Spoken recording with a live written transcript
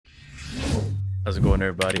How's it going,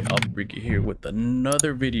 everybody? AlphaRique here with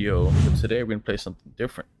another video. But today we're gonna play something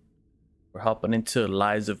different. We're hopping into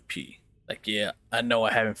Lies of P. Like, yeah, I know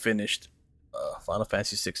I haven't finished Final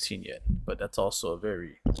Fantasy 16 yet, but that's also a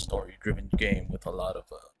very story-driven game with a lot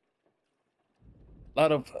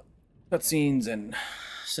of cutscenes and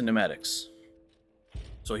cinematics.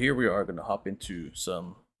 So here we are gonna hop into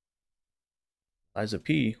some Lies of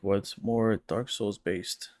P, what's more Dark Souls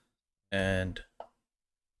based and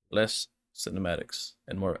less cinematics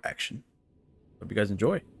and more action. Hope you guys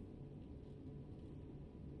enjoy.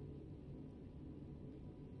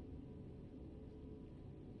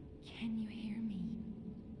 Can you hear me?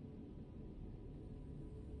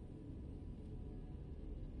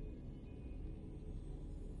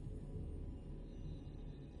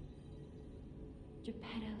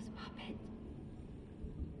 Geppetto's puppet.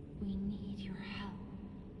 We need your help.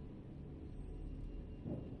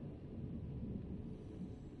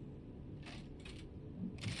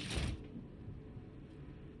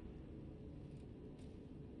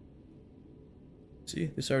 See,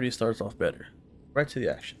 this already starts off better. Right to the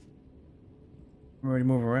action. I'm ready to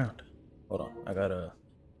move around. Hold on, I gotta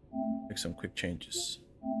make some quick changes.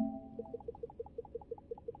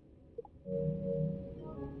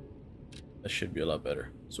 That should be a lot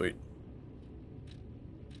better. Sweet.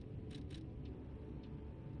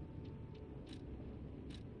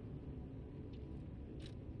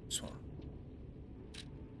 This one.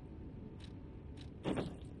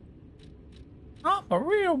 I'm a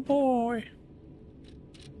real boy.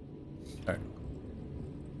 Alright.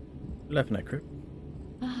 Left neck grip.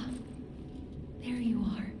 Ah, there you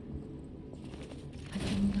are. I've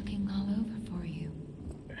been looking all over for you.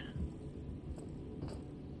 Okay.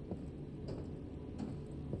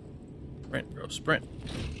 Sprint, bro, sprint.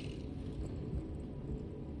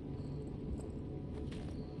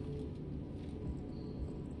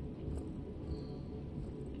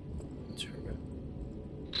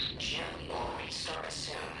 Jim will restart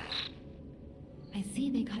soon. I see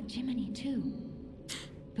they got Jiminy too.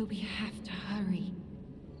 But we have to hurry.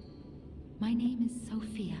 My name is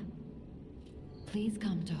Sophia. Please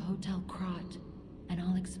come to Hotel Krat, and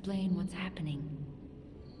I'll explain what's happening.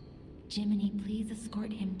 Jiminy, please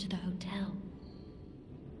escort him to the hotel.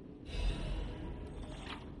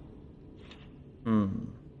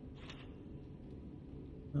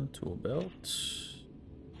 A tool belt.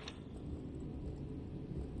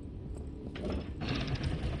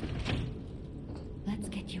 Let's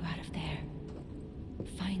get you out of there.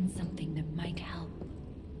 Find something that might help.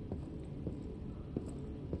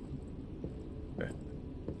 Okay.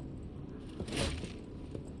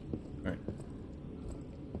 Alright.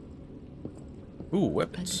 Ooh, But the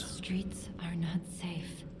weapons. streets are not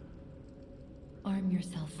safe. Arm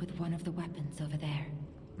yourself with one of the weapons over there.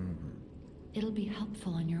 It'll be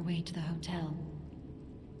helpful on your way to the hotel.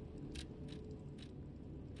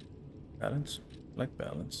 Balance. I like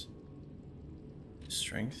balance.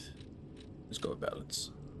 Strength. Let's go with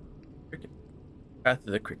balance. Cricket. Path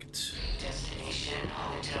of the cricket. Destination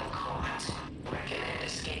Hotel Krat. Recommend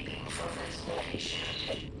escaping from this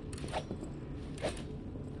location.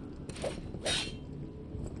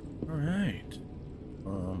 Alright.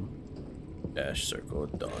 Dash, circle,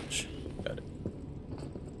 dodge. Got it.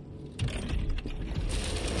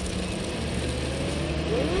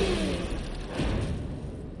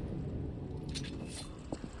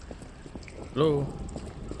 Hello.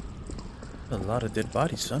 A lot of dead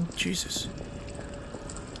bodies, son. Jesus.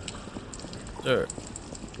 Sir.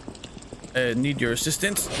 I need your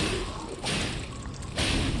assistance.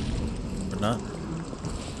 Or not.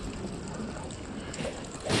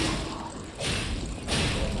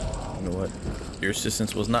 You know what? Your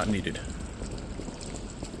assistance was not needed.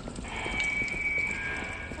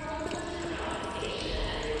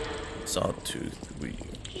 Sawtooth wheel.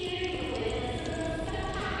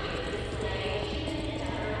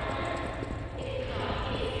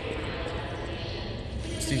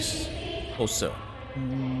 These wholesale.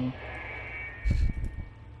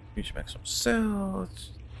 Reach maximum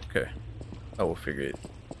cells. Okay. I will figure it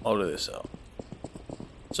all of this out.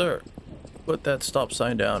 Sir, put that stop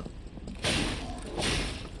sign down.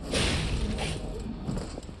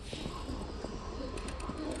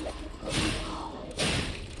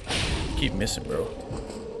 Keep missing, bro.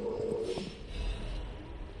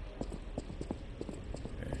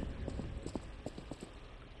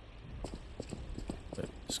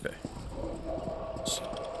 This guy.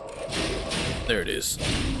 There it is.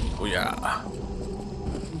 Oh yeah.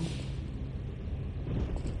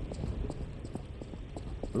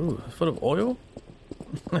 Ooh, full of oil?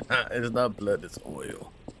 It's not blood, it's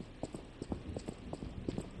oil.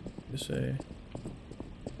 You say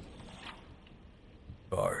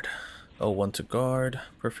Oh, one to guard.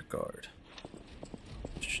 Perfect guard.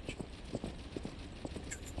 You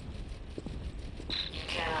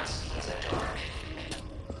cannot see in the dark.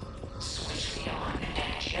 Switch me on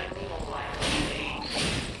and gently light the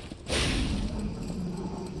way.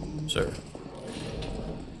 Sir.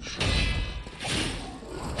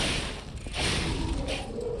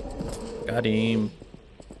 Got him.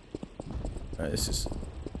 Alright, this is...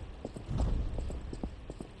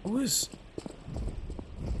 Who is...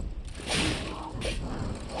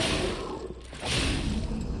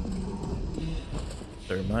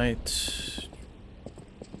 Thermite.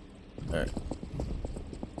 Alright.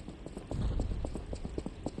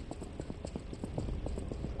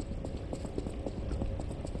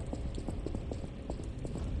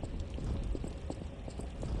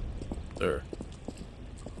 Sir.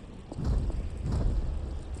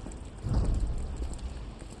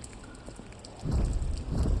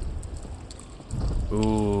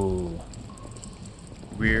 Ooh.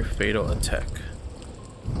 Rear fatal attack.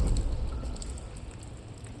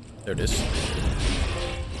 There it is.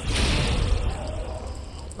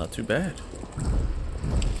 Not too bad.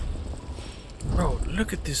 Bro,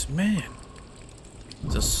 look at this man.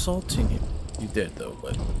 He's assaulting him. He dead though,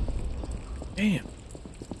 but damn.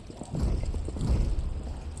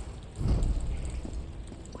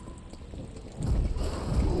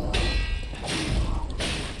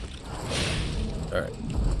 Alright.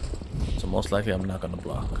 So most likely I'm not gonna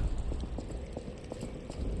block.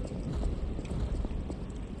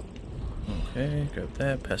 Okay, grab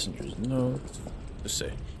that. Passenger's note. Just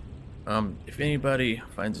say. If anybody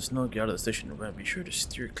finds this note, get out of the station and be sure to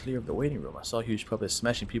steer clear of the waiting room. I saw huge puppets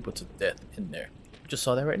smashing people to death in there. Just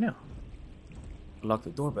saw that right now. Lock the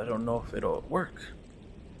door, but I don't know if it'll work.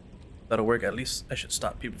 That'll work. At least I should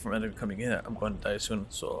stop people from entering coming in. I'm going to die soon,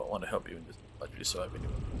 so I want to help you in this. Let me survive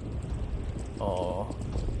anyway. Aww.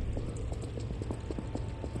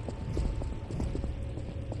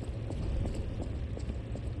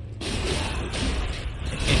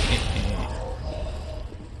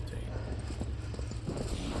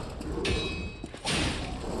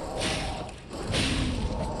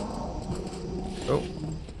 Oh.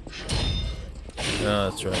 Oh,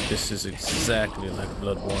 that's right. This is exactly like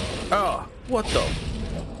Bloodborne. Ah, what the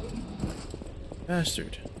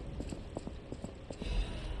bastard!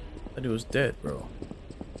 That dude was dead, bro.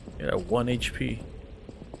 He had 1 HP.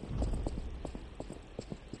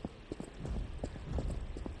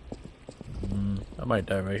 I might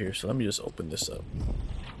die right here, so let me just open this up.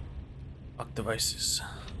 Lock devices.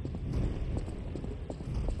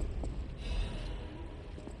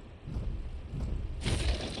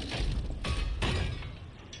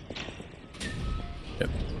 Yep.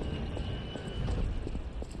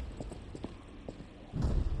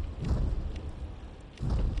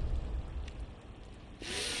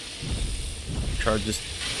 Charge this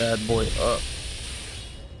bad boy up.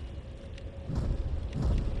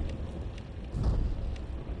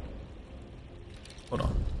 Hold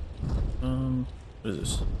on. What is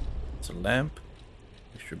this? It's a lamp.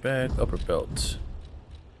 Extra bag. Upper belt.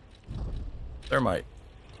 Thermite.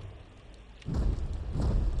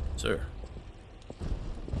 Sir.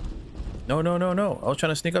 No, no, no, no. I was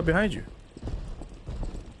trying to sneak up behind you.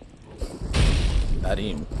 Got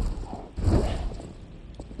him.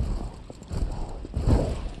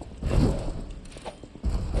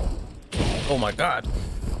 Oh my god.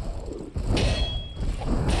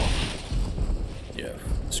 Yeah,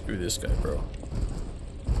 screw this guy, bro.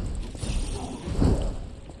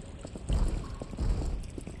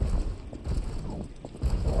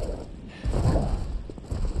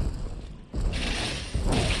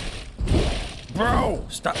 Bro,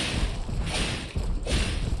 stop.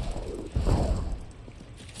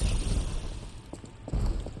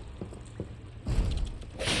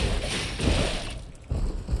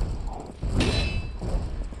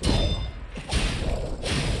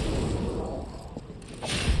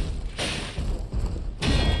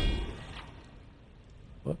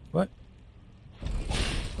 What?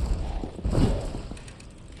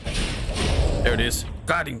 There it is.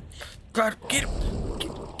 Got him. Got him. Get him.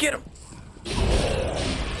 Get him.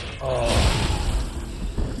 Oh.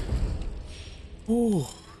 Ooh.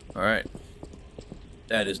 All right.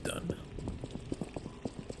 That is done.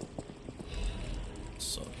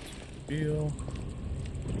 So, feel.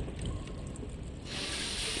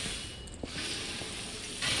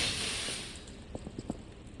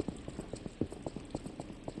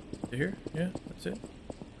 Here? Yeah, that's it.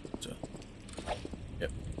 So, yep.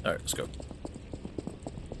 All right, let's go.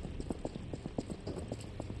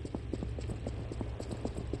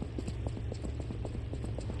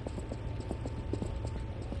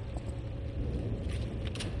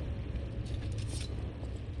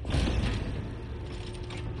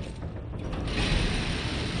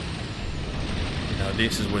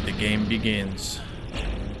 This is where the game begins.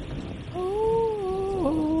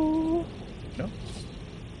 Oh, no.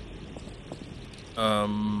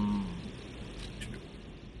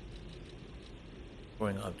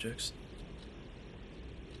 Going objects.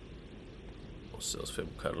 Sales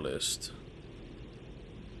fable catalyst.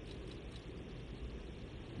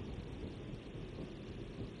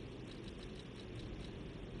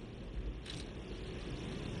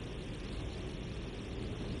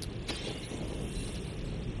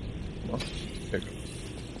 Well, there you go.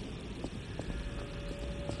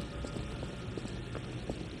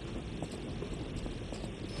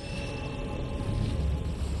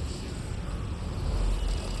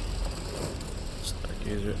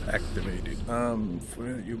 Stargazer activated.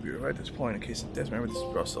 You'll be right at this point. In case of death, remember this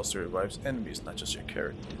process also revives enemies, not just your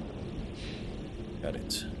character. Got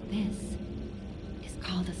it. This is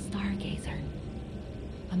called a stargazer.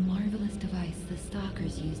 A marvelous device the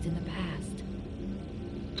stalkers used in the past.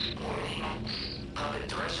 Warning.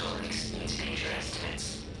 Puppet threshold exceeds danger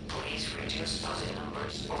estimates. Please reduce puppet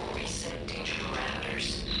numbers or reset danger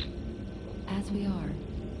parameters. As we are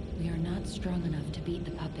not strong enough to beat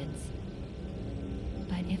the puppets.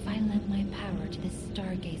 But if I lend my power to this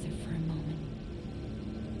stargazer for a moment.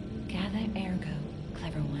 Gather ergo,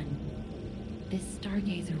 clever one. This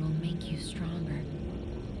stargazer will make you stronger.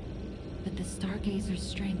 But the stargazer's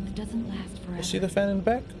strength doesn't last forever. You see the fan in the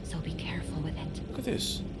back? So be careful with it. Look at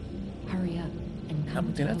this. Hurry up and I come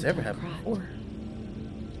don't to think that's ever Hotel happened Krat. before.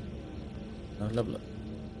 No, level up.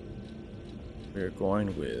 We're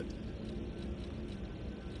going with.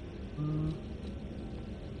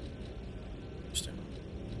 Interesting.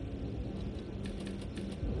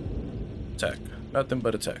 Attack. Nothing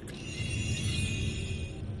but attack.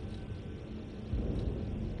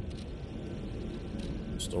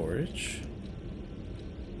 Storage.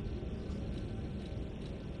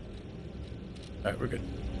 Alright, we're good.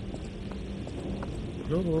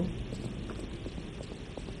 Go.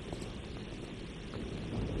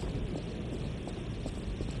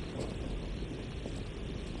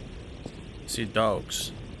 See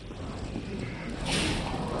dogs.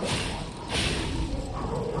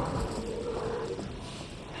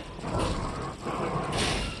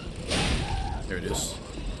 There it is.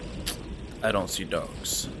 I don't see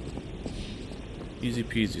dogs. Easy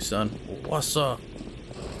peasy, son. What's up?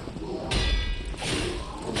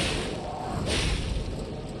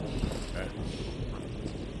 Okay.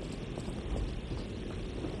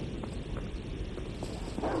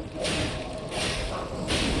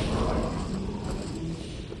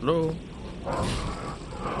 Hello?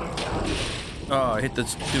 Oh, I hit that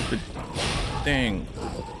stupid thing.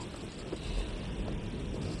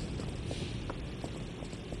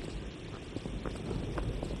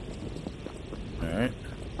 Alright.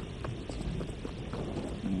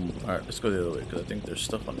 Alright, let's go the other way because I think there's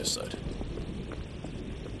stuff on this side.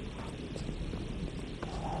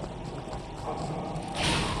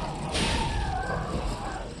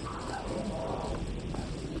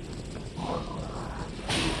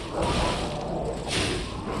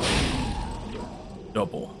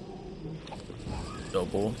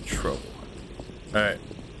 Double trouble. Alright.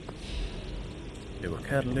 Table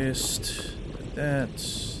catalyst.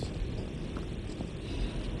 That's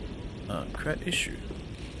Krat issue.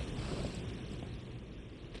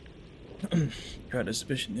 Krat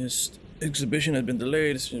exhibition has been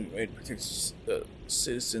delayed. It's been made to protect the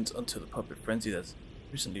citizens until the puppet frenzy that's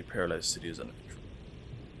recently paralyzed the city is under control.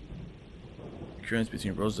 Occurrence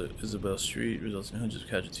between Rosa and Isabel Street results in hundreds of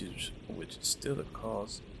casualties, which is still the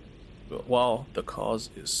cause. While the cause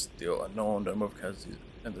is still unknown, the number of casualties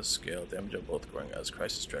and the scale of damage are both growing as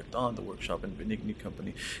crisis dragged on. The workshop and Benigni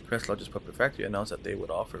Company, Krat's largest puppet factory, announced that they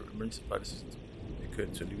would offer emergency supply assistance if they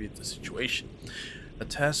could to alleviate the situation. The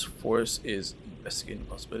task force is investigating the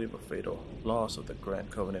possibility of a fatal loss of the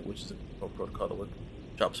Grand Covenant, which is a protocol that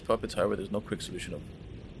workshops puppets. However, there's no quick solution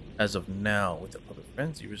as of now, with the puppet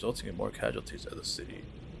frenzy resulting in more casualties as the city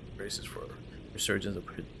braces for resurgence of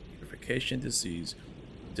purification disease.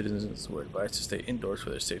 Citizens were advised to stay indoors for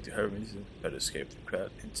their safety. However, many citizens try to escape the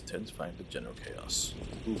crowd, intensifying the general chaos.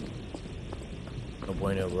 Ooh. No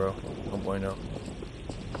bueno, bro. No bueno.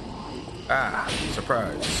 Ah,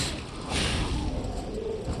 surprise.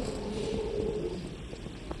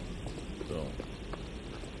 So.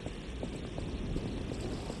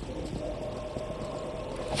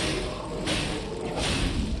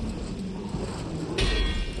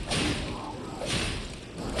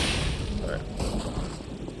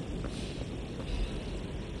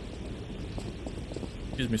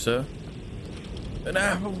 Excuse me, sir. And I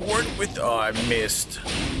have a word with. Oh, I missed.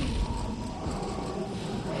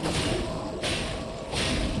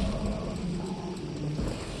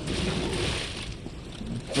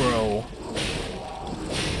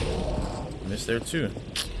 missed there too.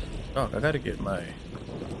 Oh, I gotta get my...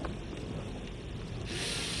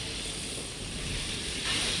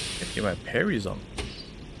 Get my parries on,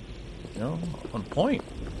 you know, on point.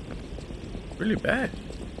 Really bad.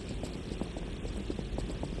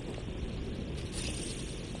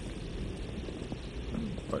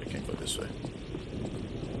 Probably can't go this way.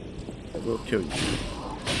 I will kill you.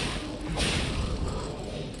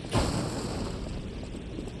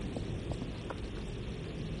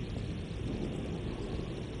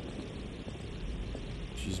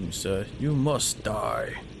 Excuse me, sir. You must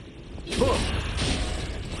die. Oh.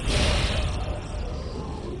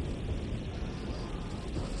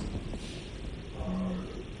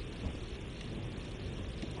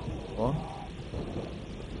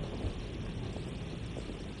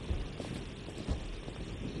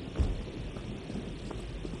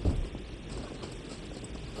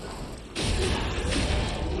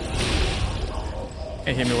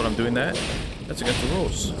 Can't hit me while I'm doing that. That's against the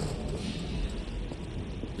rules.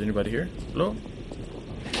 Is anybody here? Hello?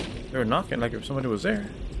 They were knocking like if somebody was there.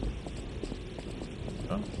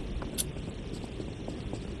 Oh.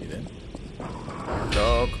 Get in.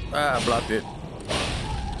 Dog. Ah, I blocked it.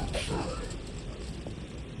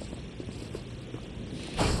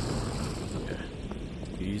 Okay.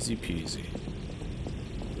 Easy peasy.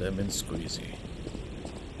 Lemon squeezy.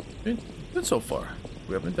 Good so far.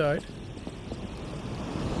 We haven't died.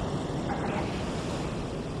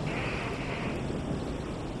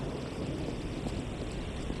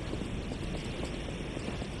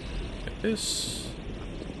 This.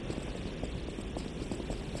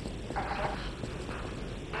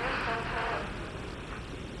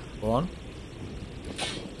 Go on.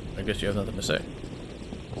 I guess you have nothing to say.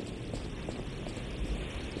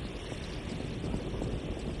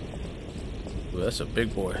 Ooh, that's a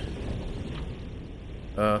big boy.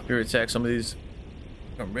 If you attack some of these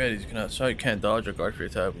I'm ready, you cannot you can't dodge or guard for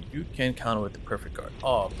your attack, but you can counter with the perfect guard.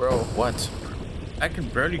 Oh bro, what? I can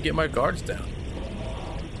barely get my guards down.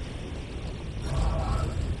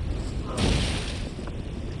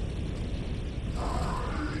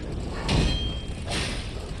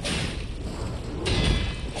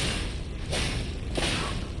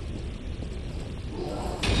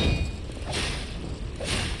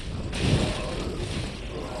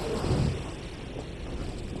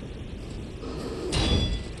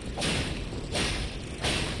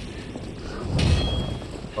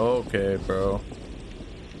 Okay, bro.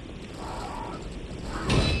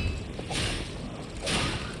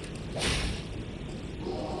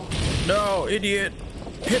 No, idiot.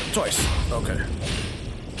 Hit twice. Okay.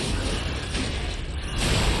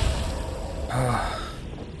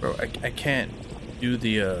 Bro, I can't do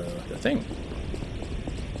the thing.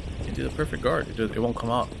 I can't do the perfect guard. It won't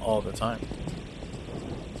come out all the time.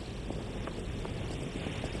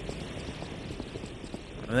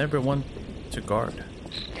 I never want to guard.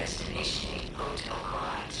 Destination Hotel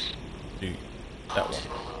Krat. Dude, that one.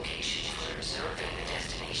 Optimal location for reserving the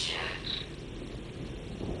destination.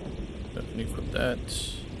 Unequip that.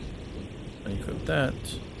 Unequip that.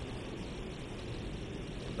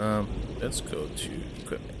 Let's go to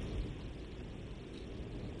equipment.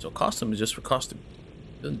 So costume is just for costume.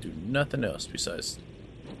 It doesn't do nothing else besides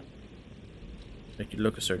make you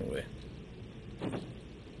look a certain way.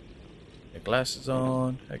 Get glasses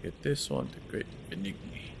on. I get this one, the Great Benigni.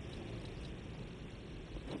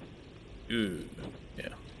 Ooh,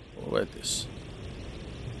 yeah. We'll add this.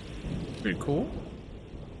 Pretty cool.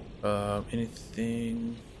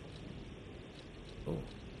 Anything? Oh.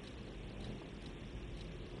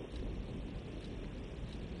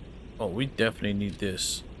 Oh, we definitely need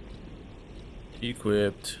this.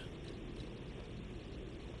 Equipped.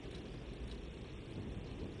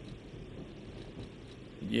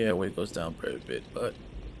 Yeah, weight goes down quite a bit, but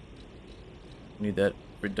we need that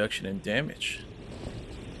reduction in damage.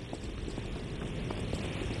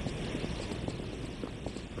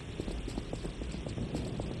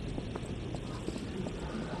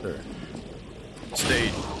 Sure.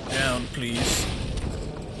 Stay down, please.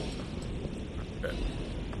 Okay.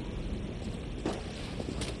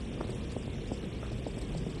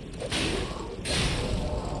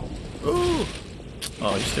 Ooh!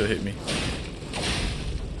 Oh, he still hit me.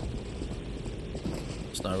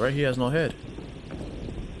 It's not right. He has no head.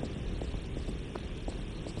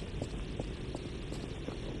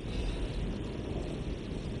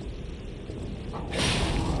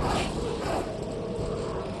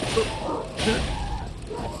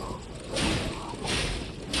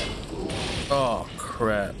 Oh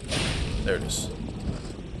crap. There it is.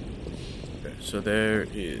 Okay, so there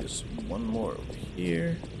is one more over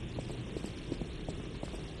here.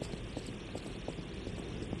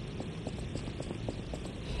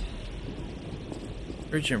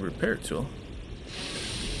 Urgent repair tool.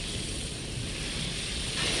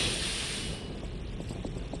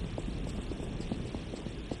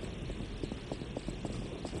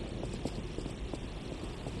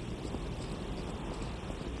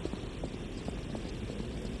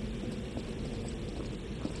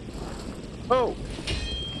 Oh!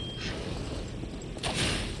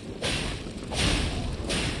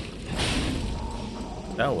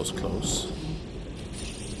 That was close.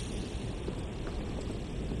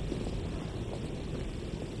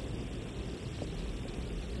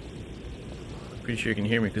 Pretty sure you can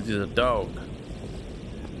hear me because he's a dog.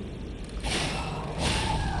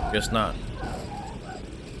 Guess not.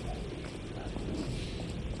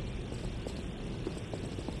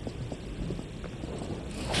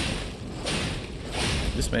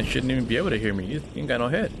 This man shouldn't even be able to hear me. He ain't got no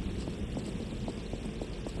head.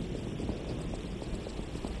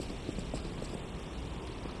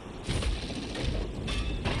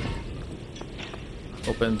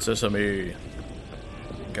 Open sesame.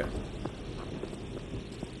 Okay.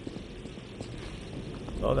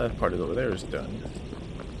 All that part over there is done.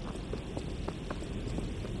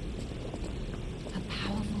 A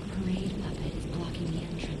powerful parade puppet is blocking the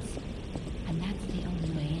entrance, and that's the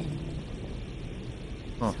only way in.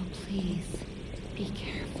 Huh. So please, be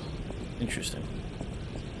careful. Interesting.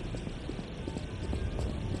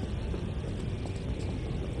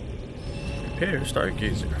 Repair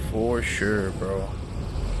Stargazer for sure, bro.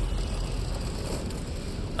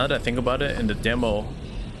 Now that I think about it, in the demo,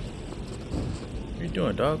 what are you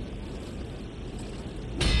doing, dog?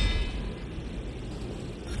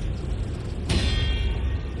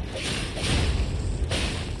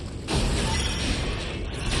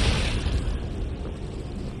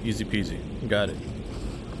 Easy peasy. Got it.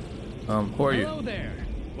 Who are you? Hello there.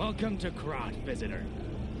 Welcome to Krat, visitor.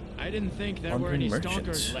 I didn't think there were Wandering any merchant.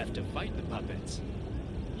 stalkers left to fight the puppets.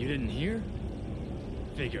 You didn't hear?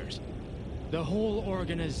 Figures. The whole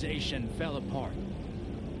organization fell apart.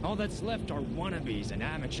 All that's left are wannabes and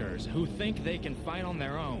amateurs who think they can fight on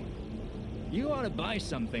their own. You ought to buy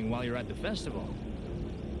something while you're at the festival.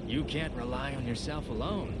 You can't rely on yourself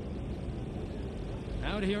alone.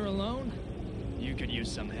 Out here alone? You could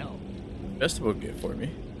use some help. Festival gift for me.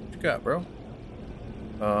 What you got, bro?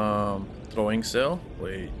 Throwing cell.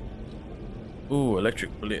 Wait. Ooh,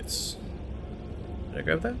 electric blitz. Did I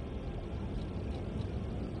grab that? I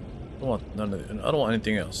don't want none of it. I don't want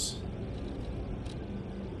anything else.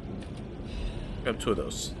 Grab 2 of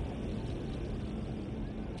those.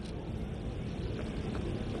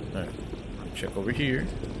 Alright. Check over here.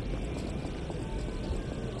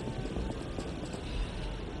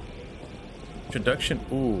 Introduction.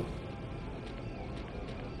 Ooh.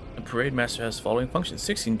 The parade master has following functions: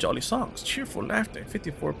 16 jolly songs, cheerful laughter,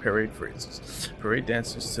 54 parade phrases, parade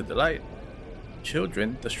dances to delight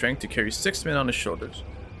children, the strength to carry 6 men on his shoulders.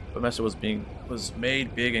 The master was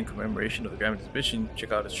made big in commemoration of the grand exhibition.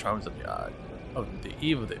 Check out his charms of the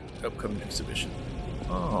eve of the upcoming exhibition.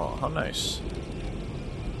 Oh, how nice.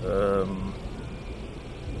 Let's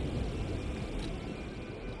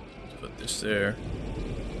put this there.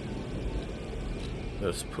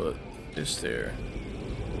 Let's put this there.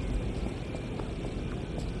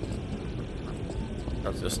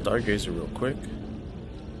 That's the Stargazer real quick.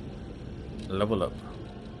 Level up.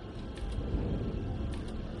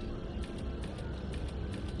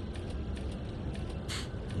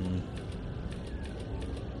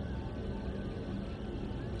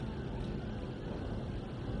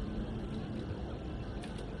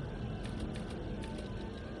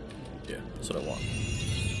 Yeah, that's what I want.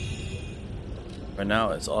 Right now,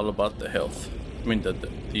 it's all about the health. I mean, the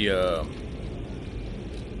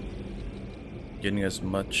getting as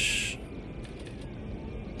much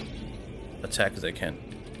attack as I can.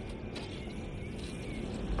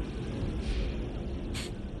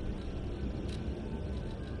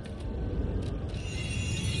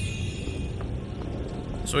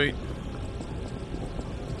 Sweet.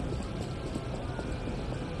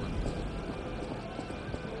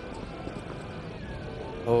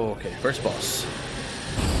 Oh, okay, first boss.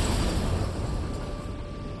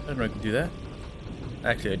 I don't know if I can do that.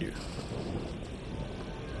 Actually, I do.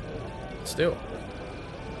 Still.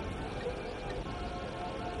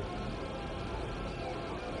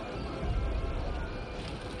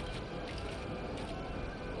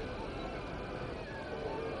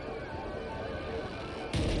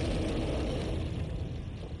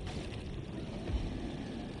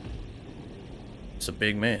 It's a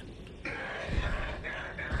big man.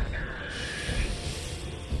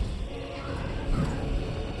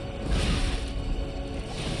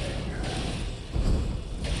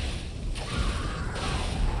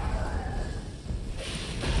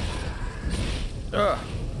 Ah.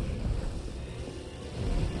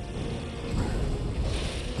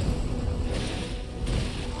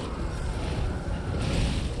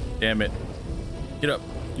 Damn it. Get up.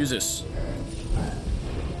 Use this.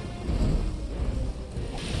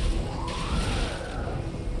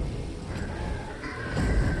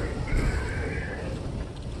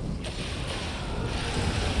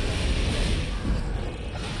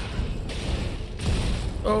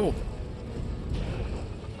 Oh.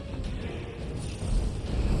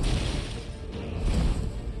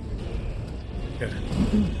 Okay.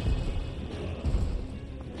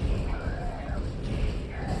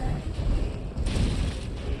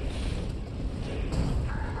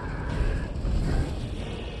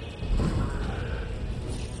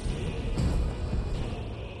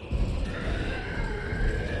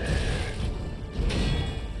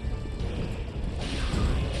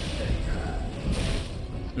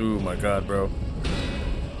 Oh my god, bro.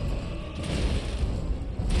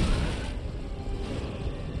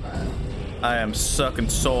 I am sucking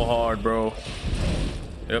so hard, bro.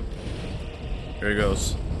 Yep. Here he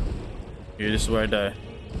goes. Here, this is where I die.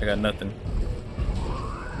 I got nothing.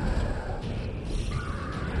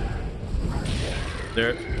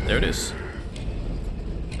 There it is.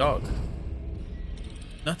 Dog.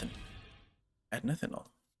 Nothing. I had nothing on.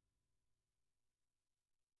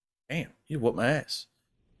 Damn, he whooped my ass.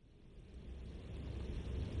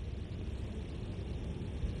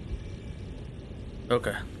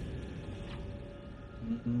 Okay.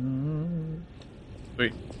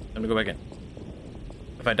 Sweet. Let me go back in.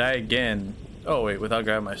 If I die again... Oh, wait. Without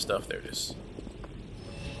grabbing my stuff. There it is.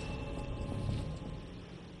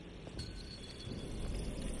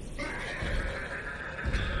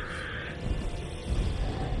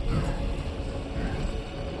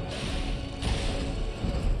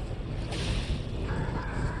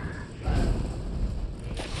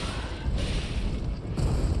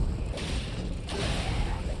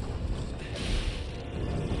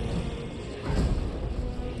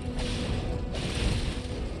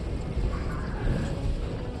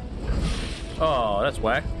 Oh, that's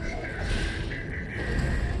whack.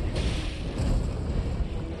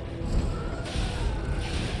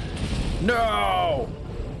 No!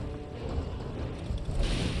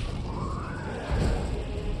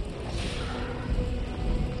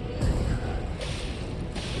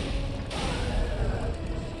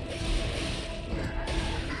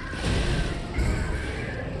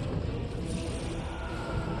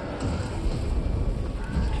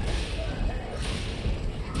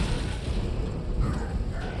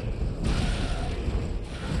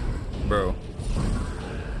 Bro.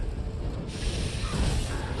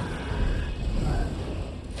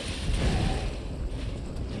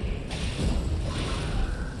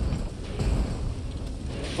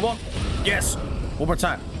 Come on. Yes. One more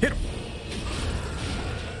time. Hit him.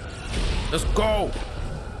 Let's go.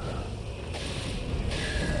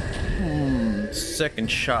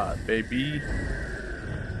 Second shot, baby.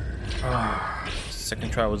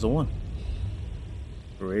 Second try was the one.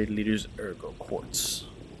 Parade leader's ergo quartz.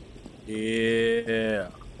 Yeah.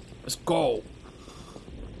 Let's go.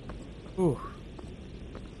 Ooh.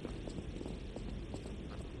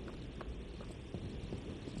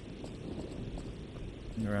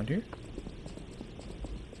 Around here?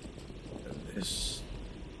 This.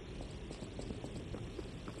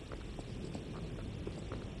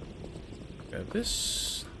 Got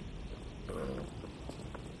this.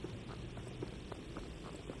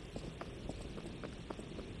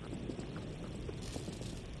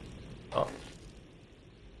 Oh.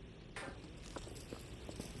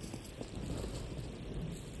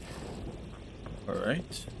 All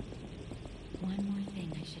right. One more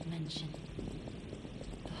thing I should mention.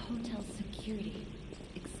 The hotel's security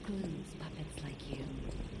excludes puppets like you.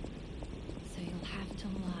 So you'll have to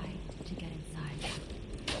lie to get inside.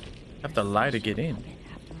 Have to lie to get in. Puppet,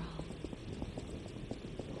 after all.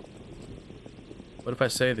 What if I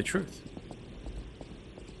say the truth?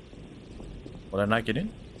 Will I not get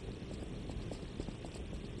in?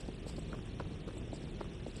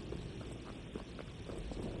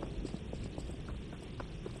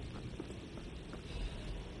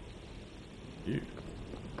 Dude.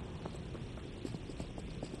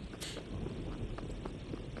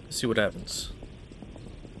 Let's see what happens.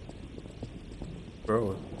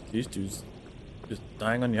 Bro, these dudes just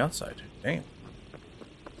dying on the outside. Damn.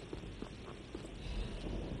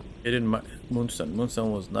 Hidden Moonstone.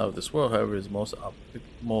 Moonstone was not of this world, however, is most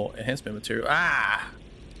optimal enhancement material. Ah!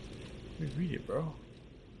 Let me read it, bro.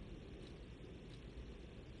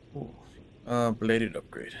 Ooh. Bladed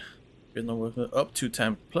upgrade. Up 2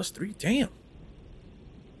 times plus 3. Damn.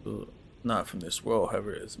 Not from this world,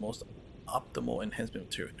 however, is most optimal enhancement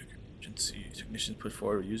material. Agency technicians put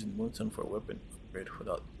forward using the moonstone for a weapon upgrade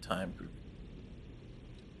without time.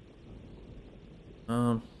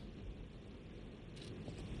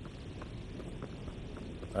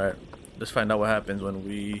 Alright, let's find out what happens when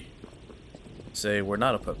we say we're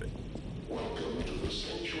not a puppet. Welcome to the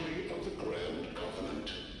sanctuary of the Grand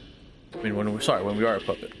Covenant. I mean, when we are a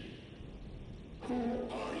puppet. Who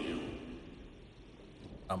are you?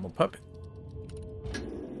 I'm a puppet.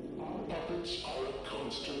 Puppets are a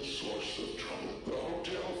constant source of trouble. The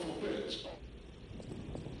hotel forbids.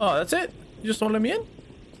 Oh, that's it? You just don't let me in?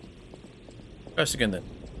 Press again then.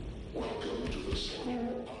 Welcome to the sanctuary.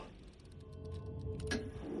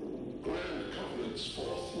 Grand Covenant's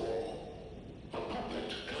fourth law. A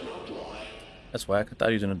puppet cannot lie. That's why I thought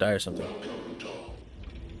he was gonna die or something. Welcome to.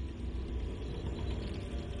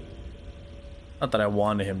 Not that I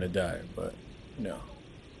wanted him to die, but no.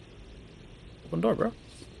 Open door, bro.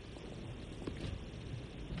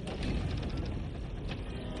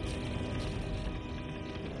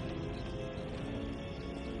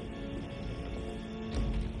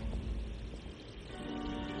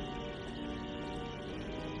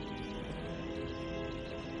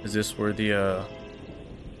 Is this where the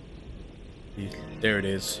there it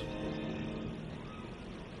is.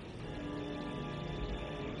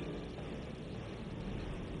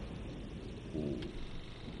 Ooh.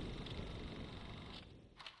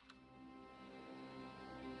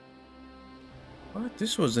 What?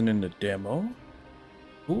 This wasn't in the demo.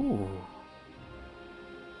 Ooh.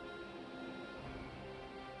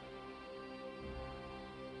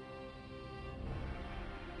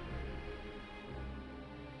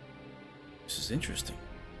 This is interesting.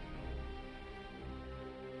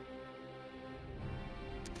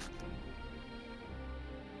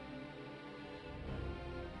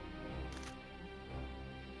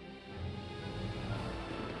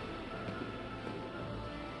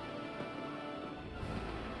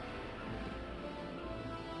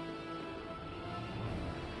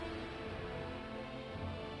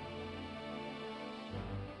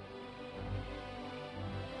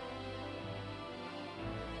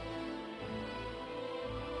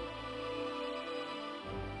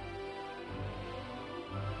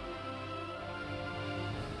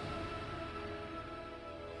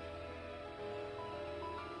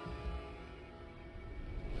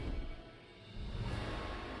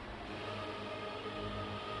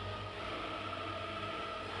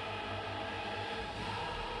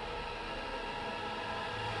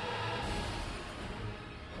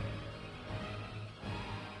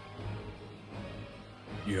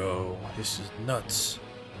 Yo, this is nuts.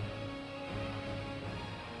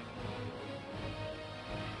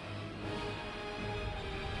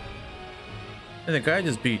 And the guy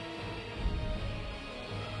just beat.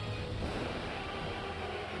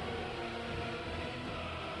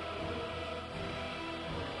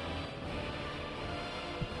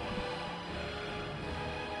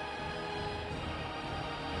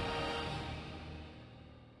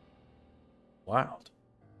 Wild.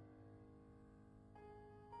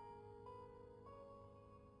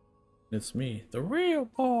 It's me, the real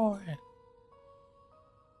boy.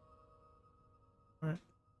 Alright.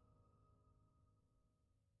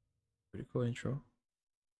 Pretty cool intro.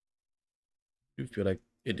 I do feel like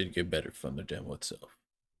it did get better from the demo itself.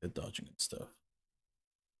 The dodging and stuff.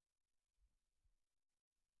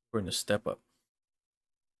 We're gonna step up.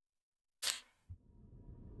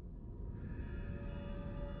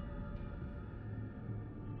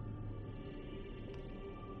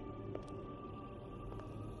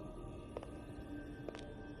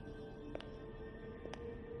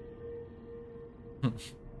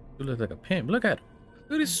 You look like a pimp. Look at him.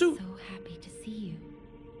 Look at his suit. So happy to see you.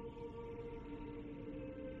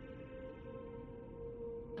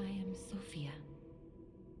 I am Sophia.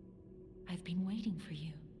 I've been waiting for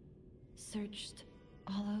you. Searched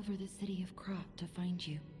all over the city of Krat to find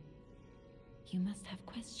you. You must have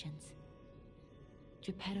questions.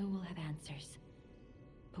 Geppetto will have answers.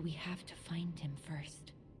 But we have to find him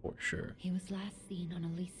first. For sure. He was last seen on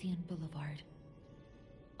Elysian Boulevard.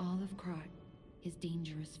 All of Krat is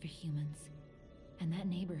dangerous for humans, and that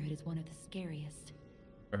neighborhood is one of the scariest.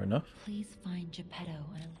 Fair enough. Please find Geppetto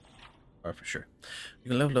and... Alright, for sure. You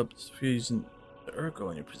can level up using the Urgo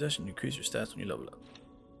in your possession. You increase your stats when you level up.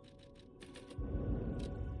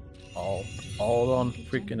 All on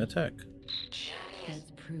freaking attack. That's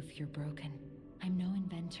proof you're broken. I'm no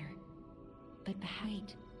inventor. But the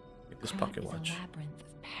height... Take this Krat pocket is watch. a labyrinth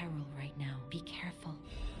of peril right now. Be careful.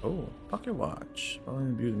 Oh, pocket watch. Following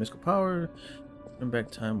the view of the mystical power. Turn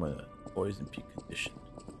back time with a poison peak condition.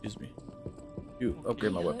 Excuse me. You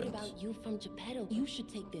upgrade my I heard weapons. about you from Geppetto. You should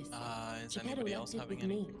take this. Is Geppetto anybody left else it having with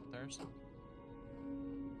me. anything with theirs?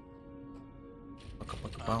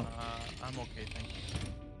 I'm okay, thank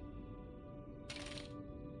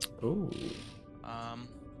you. Oh,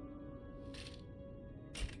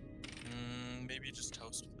 Maybe just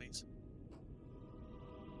toast, please.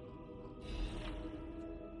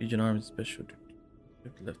 Legion arm special.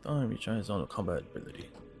 Left arm, each has on a combat ability.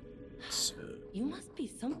 So, You must be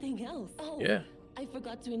something else. Oh, yeah. I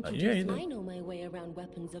forgot to yeah, introduce. you did. I know my way around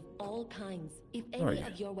weapons of all kinds. If Oh, any yeah.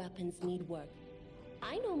 of your weapons need work,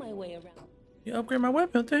 I know my way around. You upgrade my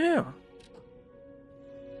weapon. What the hell?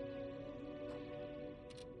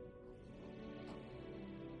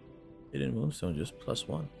 Hidden moonstone just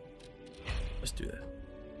 +1. Let's do that.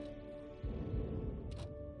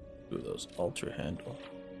 Do those ultra handle.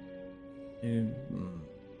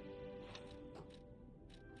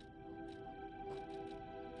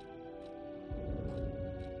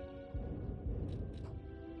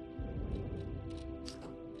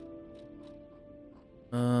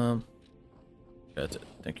 That's it.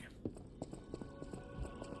 Thank you.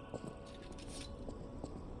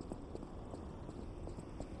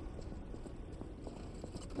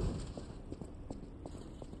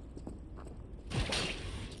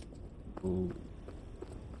 Ooh.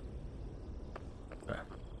 Okay.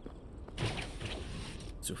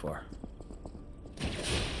 Too far.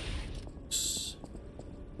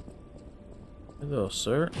 Hello,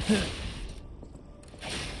 sir.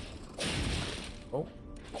 Oh.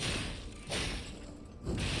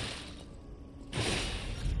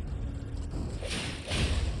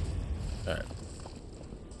 Alright.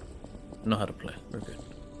 I know how to play. We're good.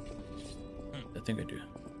 I think I do.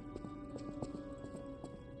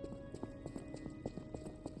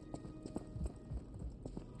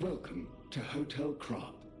 Welcome to Hotel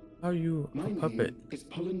Krat. How are you My a puppet? name is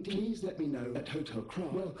Pollen. Please let me know at Hotel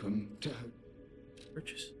Krat. Welcome to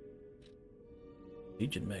Purchase.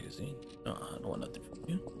 Legion magazine. I don't want nothing from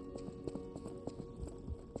you.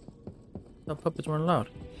 No, puppets weren't allowed.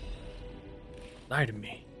 Lie to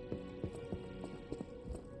me.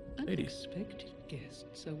 Ladies. Unexpected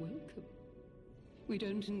guests are welcome. We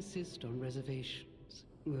don't insist on reservations.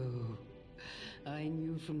 Oh, I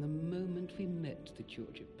knew from the moment we met that you're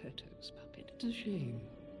Geppetto's puppet. It's a shame.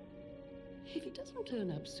 If he doesn't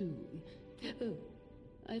turn up soon... Oh,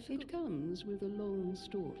 it comes with a long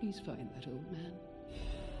story. Please find that old man.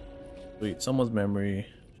 Wait, someone's memory.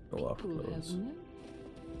 Go off We'll have close. no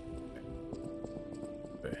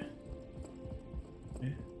Okay.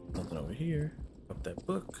 Okay. Nothing over here. Up that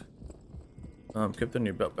book. Kept on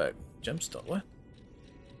your belt bag. Gemstone. What?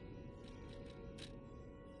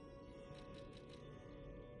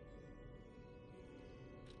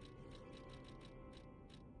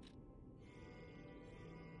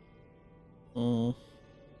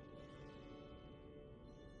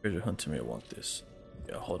 Treasure hunt to me. I want this.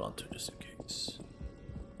 Yeah, hold on to it just in case.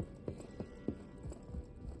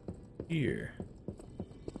 Here.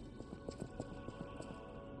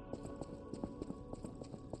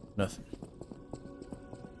 Nothing.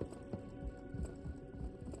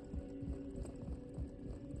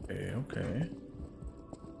 Okay, okay.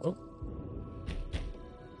 Oh.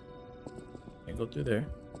 Can't go through there.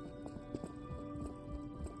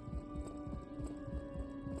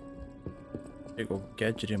 Big old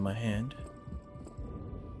gadget in my hand.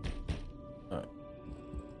 Alright.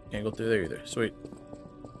 Can't go through there either. Sweet.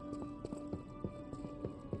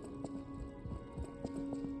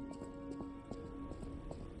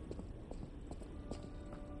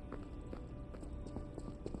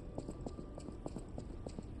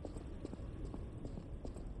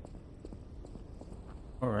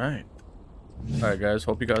 Alright. Alright guys,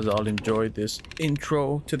 hope you guys all enjoyed this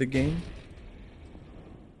intro to the game.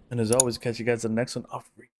 And as always, catch you guys in the next one.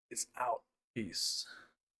 AlphaRique is out. Peace.